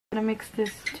gonna mix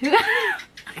this too.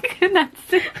 I cannot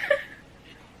see.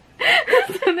 I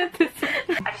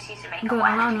just used to make a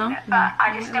wax, but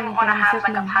I just didn't want to have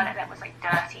like a palette that was like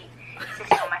dirty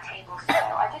sitting on my table, so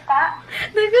I did that.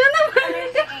 So you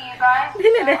guys, so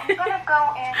I'm gonna go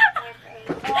in with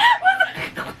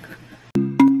a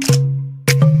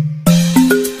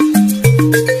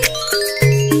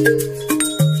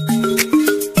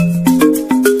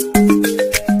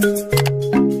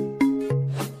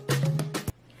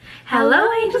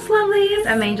Hello Angels Lovelies!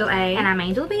 I'm Angel A. And I'm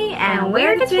Angel B. And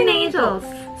we're the Twin Angels.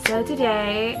 So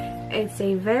today, it's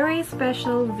a very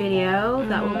special video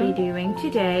that we'll be doing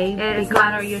today. It's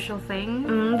not our usual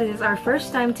thing. This is our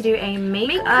first time to do a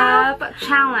makeup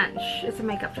challenge. It's a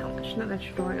makeup challenge, not a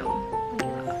tutorial.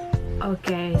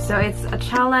 Okay, so it's a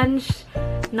challenge,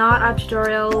 not a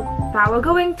tutorial, but we're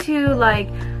going to like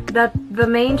the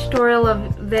main tutorial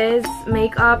of this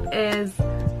makeup is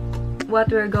what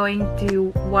we're going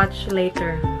to watch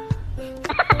later.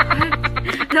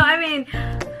 No, I mean,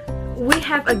 we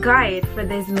have a guide for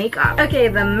this makeup. Okay,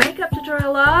 the makeup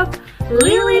tutorial of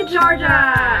Lily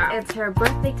Georgia. It's her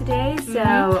birthday today,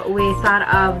 so we thought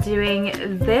of doing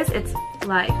this. It's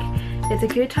a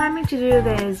good timing to do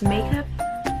this makeup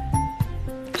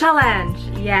challenge.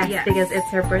 Yes, because it's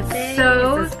her birthday.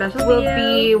 So it's a special we'll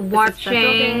video. be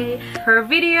watching her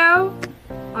video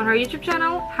on her YouTube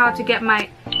channel, how to get my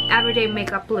everyday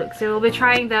makeup look. So we'll be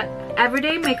trying the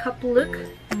everyday makeup look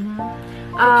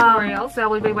tutorial. So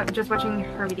we'll be just watching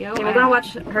her video. Okay, we're gonna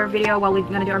watch her video while we're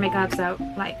gonna do our makeup. So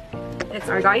like, it's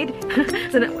our guide.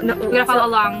 So we're gonna follow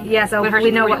along. Yeah, so with her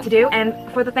we know tutorial. what to do.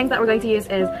 And for the things that we're going to use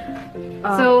is,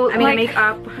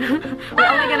 makeup. We're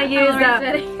only gonna use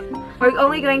We're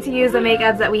only going to use the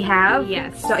makeups that we have.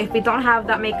 Yes. So if we don't have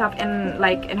that makeup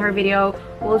in her video,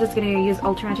 we're just gonna use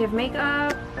alternative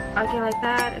makeup. Okay, like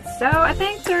that. So I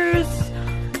think there's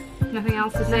Nothing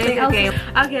else to say.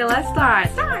 Okay, let's start.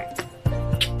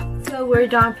 So we're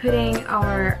done putting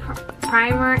our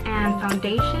Primer and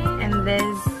foundation, and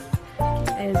this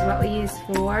is what we use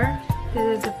for.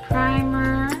 this is the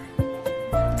primer,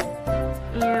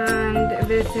 and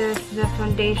this is the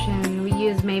foundation. We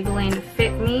use Maybelline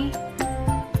Fit Me.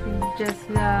 Just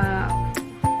Can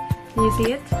you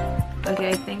see it?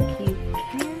 Okay, I think you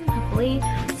can, hopefully.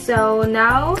 So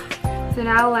now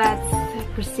let's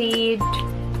proceed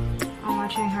on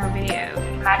watching her video.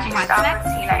 Magic What's Star next?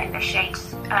 Concealer in the shades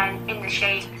in the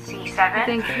shade C7. I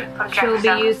think from she'll be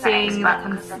Jefferson using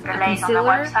Cosmetics, a but the lays on the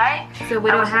concealer. website. So we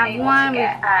I don't wasn't have able to one. We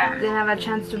get, didn't have a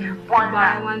chance to one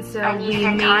buy one, so I we needed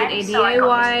in made time, a so I got this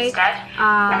DIY instead.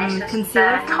 And this was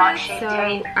concealer the for Tarte it. Shade So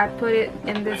Day. I put it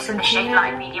in this This is the shade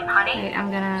Light container. Medium Honey. Okay, I'm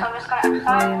So gonna I'm just going to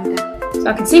apply. So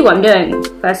I can see what I'm doing,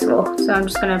 first of all. So I'm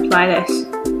just going to apply this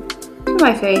to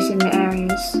my face in the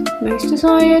areas most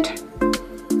desired. I'm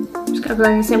just going to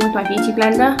blend this in with my beauty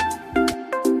blender.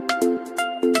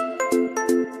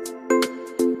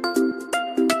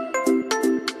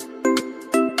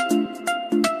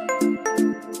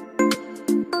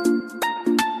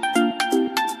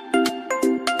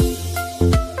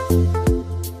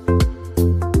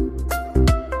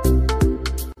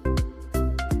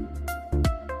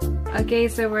 Okay,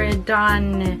 so we're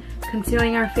done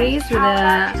concealing our face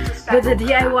with the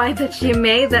DIY that she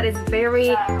made. That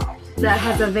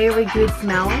has a very good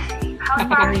smell.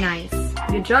 Very nice.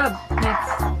 Good job.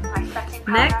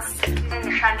 Next,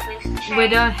 we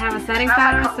don't have a setting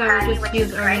powder, so we'll just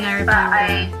use ordinary powder.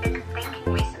 I've been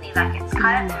thinking recently like it's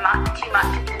kind of too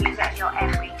much to use as your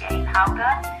everyday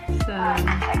powder. So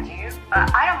I do, but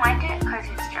I don't mind it because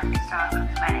it's Jefferson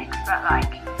Cosmetics. But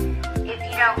like, if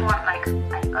you don't want like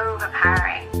an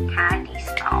overpowering candy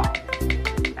smell,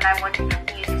 then I wouldn't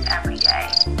use this every day.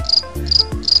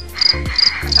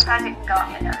 Sometimes it can go up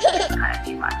your nose, it's kind of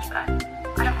too much, but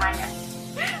I don't mind it.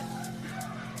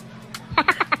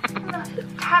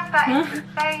 Tap that in your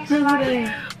face,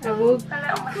 like a little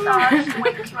massage to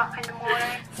wake you up in the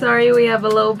morning. sorry, we have a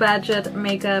low budget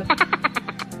makeup challenge.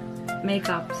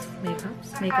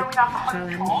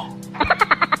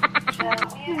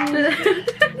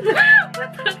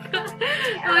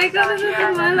 oh my god, this is so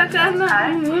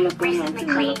Recently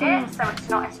cleaned it, so it's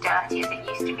not as dirty as it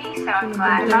used to be, so I'm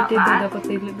glad about that. I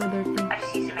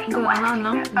just used to make a wax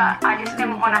with it, but I just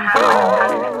didn't want to have like a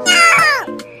palette that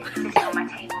was sitting on my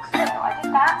table, so I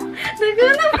did that. So you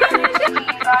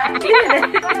guys,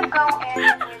 I'm gonna go in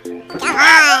with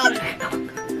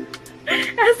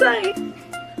Sorry.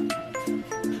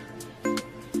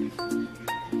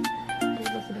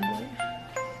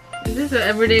 Is this an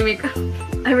everyday makeup?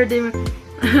 Everyday makeup.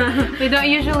 We don't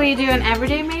usually do an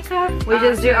everyday makeup. We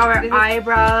just do our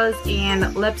eyebrows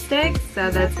and lipstick,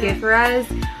 so that's good for us.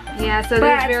 Yeah, so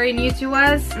this is very new to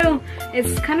us. So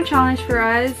it's kind of challenge for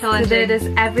us to do this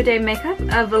everyday makeup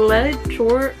of Lily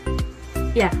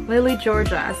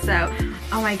Georgia. So,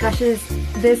 oh my gosh,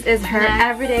 this is her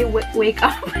everyday wake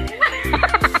up.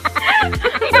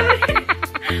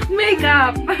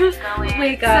 Makeup.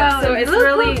 So it's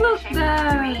really and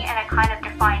it kind of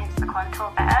defines the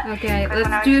contour better. Okay,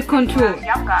 let's do contour.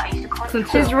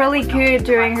 She's really good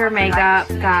doing her makeup,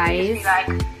 guys.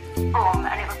 Boom,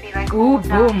 and it would be like, ooh,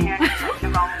 boom.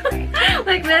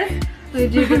 Like this. We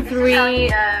do the three.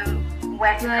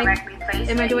 Where to correctly place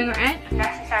am I doing it right? You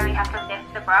necessarily have to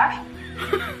lift the brush,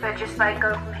 but just like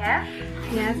go from here.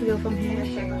 Yes, go from here.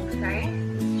 Shape of the three.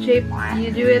 Shape.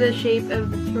 You do it a shape of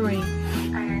the three.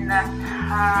 And that's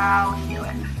how we do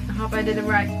it. I hope I did it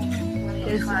right.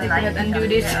 Just I could undo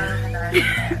this.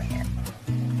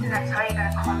 And that's how you're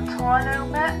gonna contour a little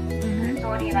bit. It's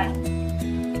already like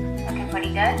looking pretty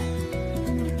good.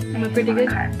 Am I pretty good?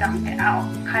 Kind of dust it out.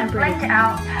 Kind of blend it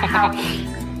out how you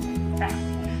best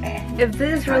fit. If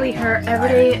this is really her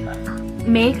everyday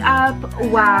makeup,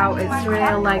 wow, it's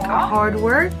really like a hard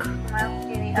work.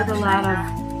 With a lot of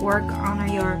work on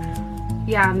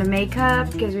the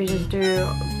makeup, because we just do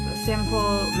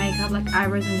simple makeup like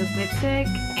eyebrows and just lipstick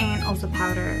and also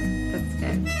powder. That's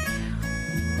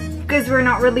it. Because we're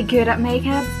not really good at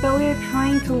makeup, but we're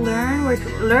trying to learn. We're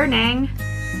learning.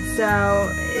 So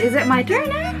is it my turn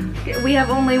now? We have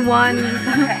only one,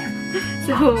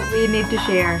 so we need to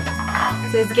share.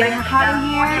 So it's getting hot in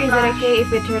here. Is it okay if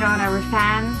we turn on our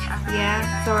fan? Yeah,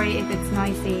 sorry if it's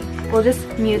noisy. We'll just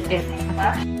mute it.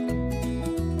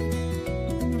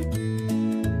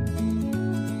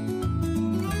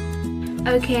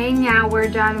 Okay, now we're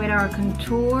done with our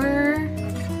contour.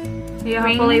 Yeah,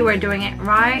 hopefully we're doing it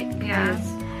right. Yes.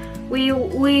 We did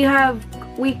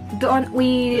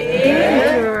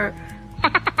contour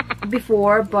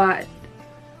before, but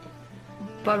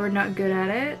we're not good at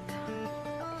it.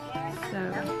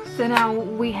 So now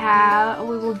we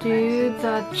will do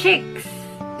the cheeks,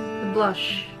 the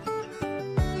blush.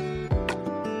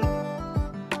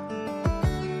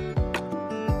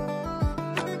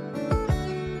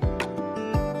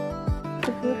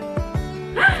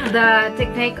 The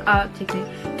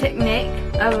technique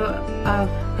of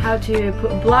how to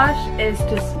put blush is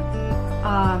to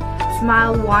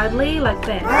smile widely like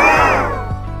this,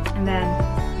 and then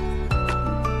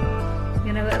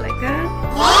you're gonna go like that.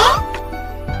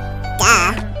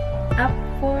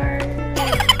 Upward.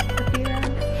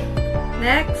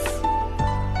 Next.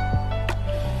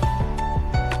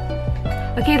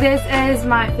 Okay, this is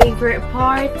my favorite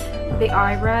part, the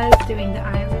eyebrows, doing the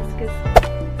eyebrows, because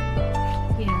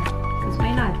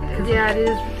why not? Yeah,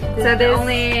 this is the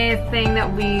only thing that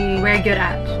we're good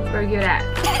at.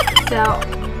 So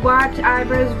what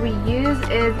eyebrows we use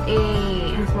is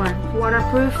this one,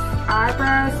 waterproof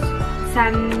eyebrows,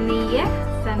 Sania.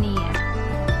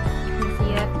 You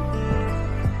see it?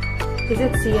 Is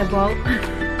it seeable?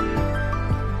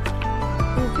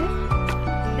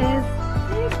 Is it?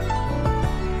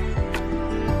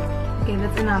 Okay,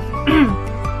 that's enough.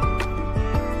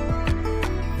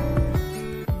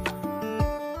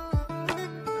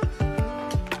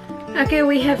 Okay,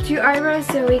 we have two eyebrows,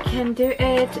 so we can do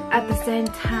it at the same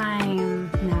time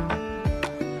now.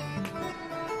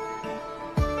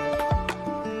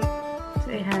 So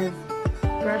it has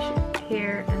brush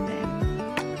here and then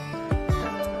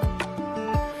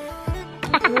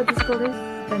what is called this?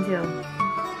 Pencil.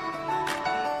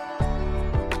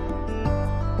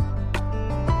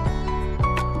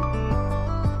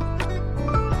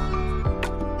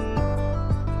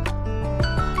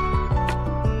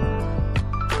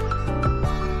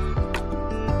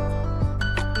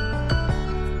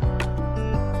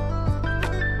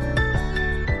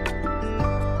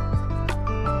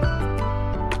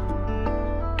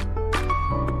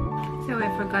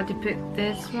 Forgot to put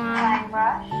this one,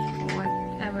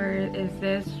 whatever is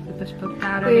this, we just put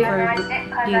powder before we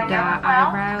do the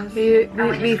eyebrows.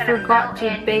 We forgot to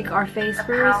bake our face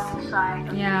first.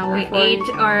 Yeah, we ate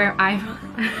our eyebrows.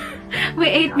 We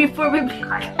ate before we baked.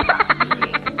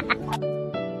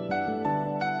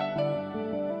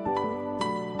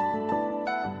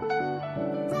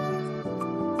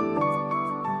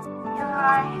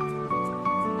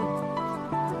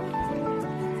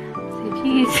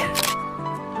 Jeez.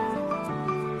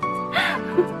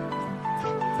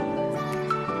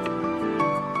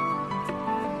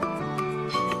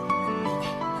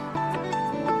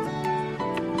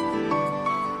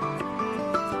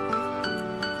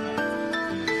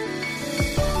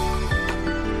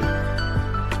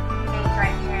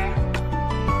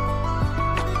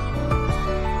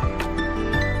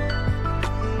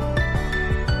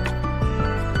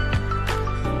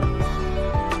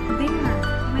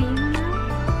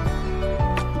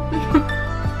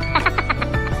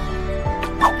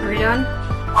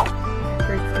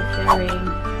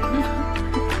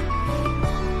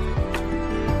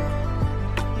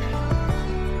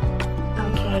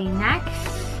 Okay, next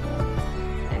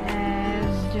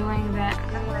is doing the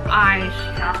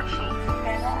eyeshadow. So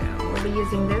we'll be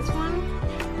using this one.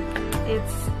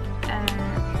 It's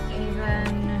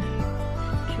even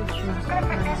I'm gonna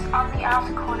put this on the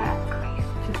outer corner of the crease.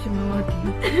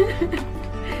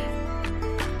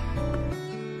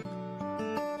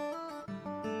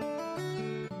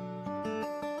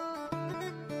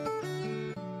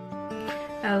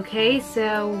 Okay,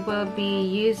 so we'll be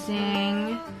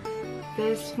using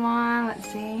this one.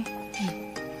 Let's see.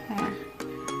 There.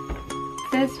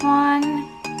 This one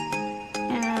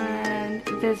and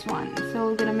this one. So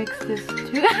we're gonna mix this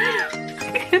too.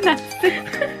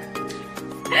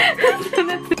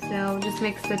 So just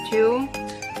mix the two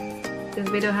because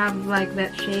we don't have like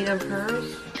that shade of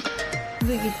hers.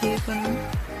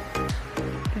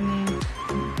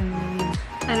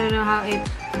 I don't know how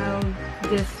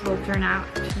this will turn out.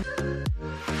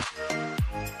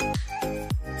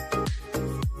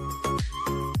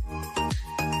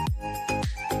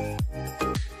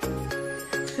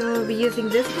 So we'll be using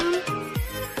this one.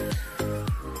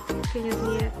 Can you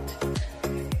see it?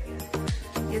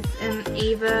 It's an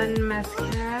even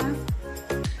mascara.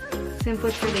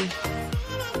 Simply pretty.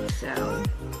 So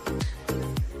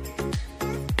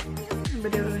we're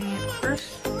doing it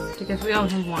first because we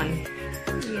only have one.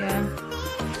 Yeah.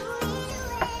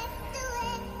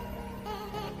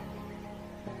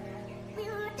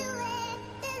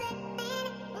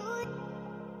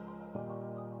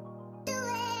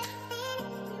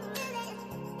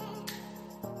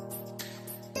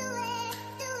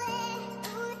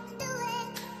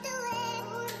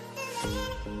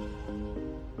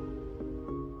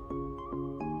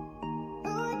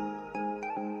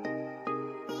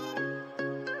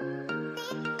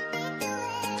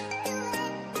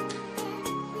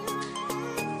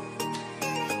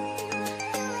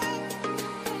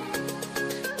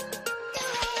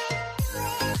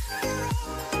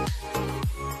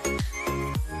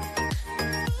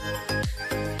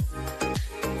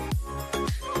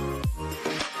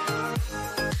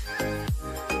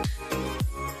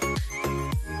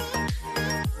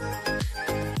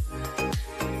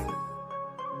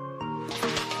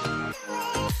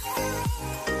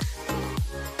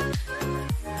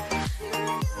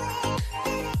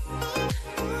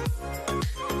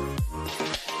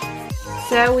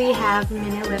 So we have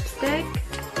mini lipstick.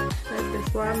 That's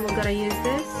this one. We're gonna use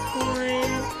this one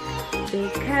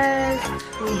because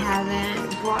we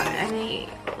haven't bought any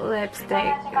lipstick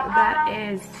that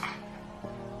is...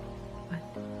 What?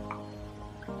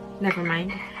 Never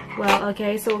mind. Well,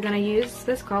 okay, so we're gonna use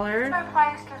this color.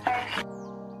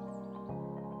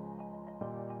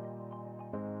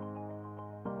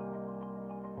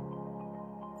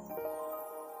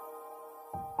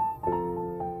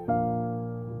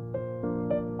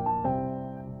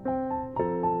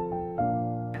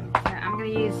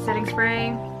 Use setting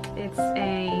spray. It's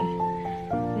a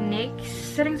NYX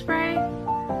setting spray. I'm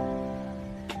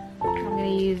gonna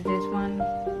use this one.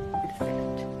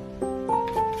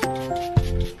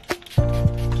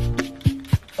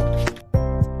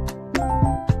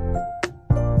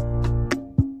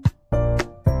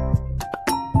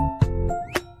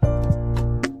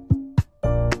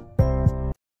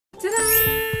 Ta-da!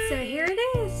 So here it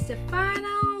is, the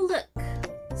final look.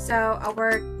 So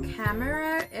our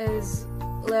camera is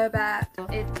low bat,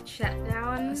 it shut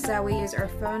down, so we use our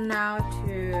phone now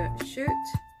to shoot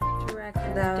to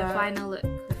record the final look.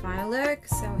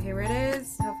 So here it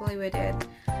is. Hopefully we did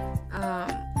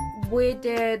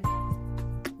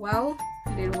well.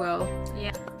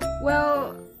 Yeah,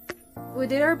 well, we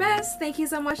did our best. Thank you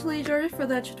so much, Ilya, for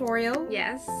the tutorial.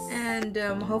 Yes, and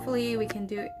hopefully we can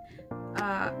do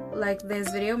like this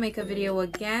video, make a video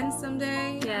again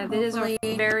someday. Yeah, this is our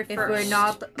very first, if we're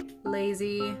not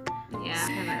lazy.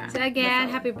 Yeah. So again,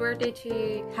 happy birthday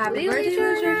to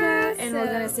Georgia, and we're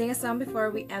gonna sing a song before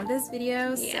we end this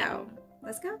video. Yeah. So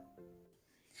let's go.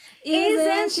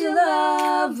 Isn't she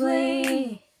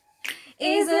lovely?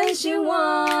 Isn't she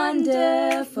wonderful?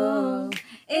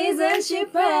 Isn't she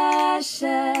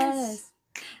precious?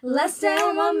 Less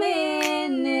than 1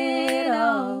 minute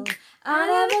all. I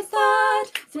never thought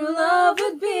through love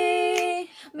would be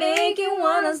making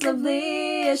one as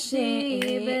lovely as she.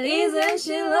 But isn't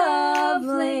she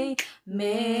lovely?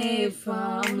 Made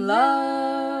from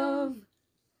love.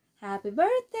 Happy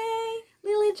birthday,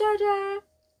 Lily Georgia.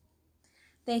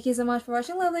 Thank you so much for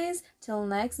watching, lovelies. Till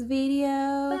next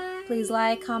video. Bye. Please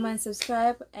like, comment,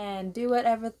 subscribe, and do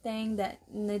whatever thing that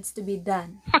needs to be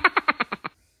done.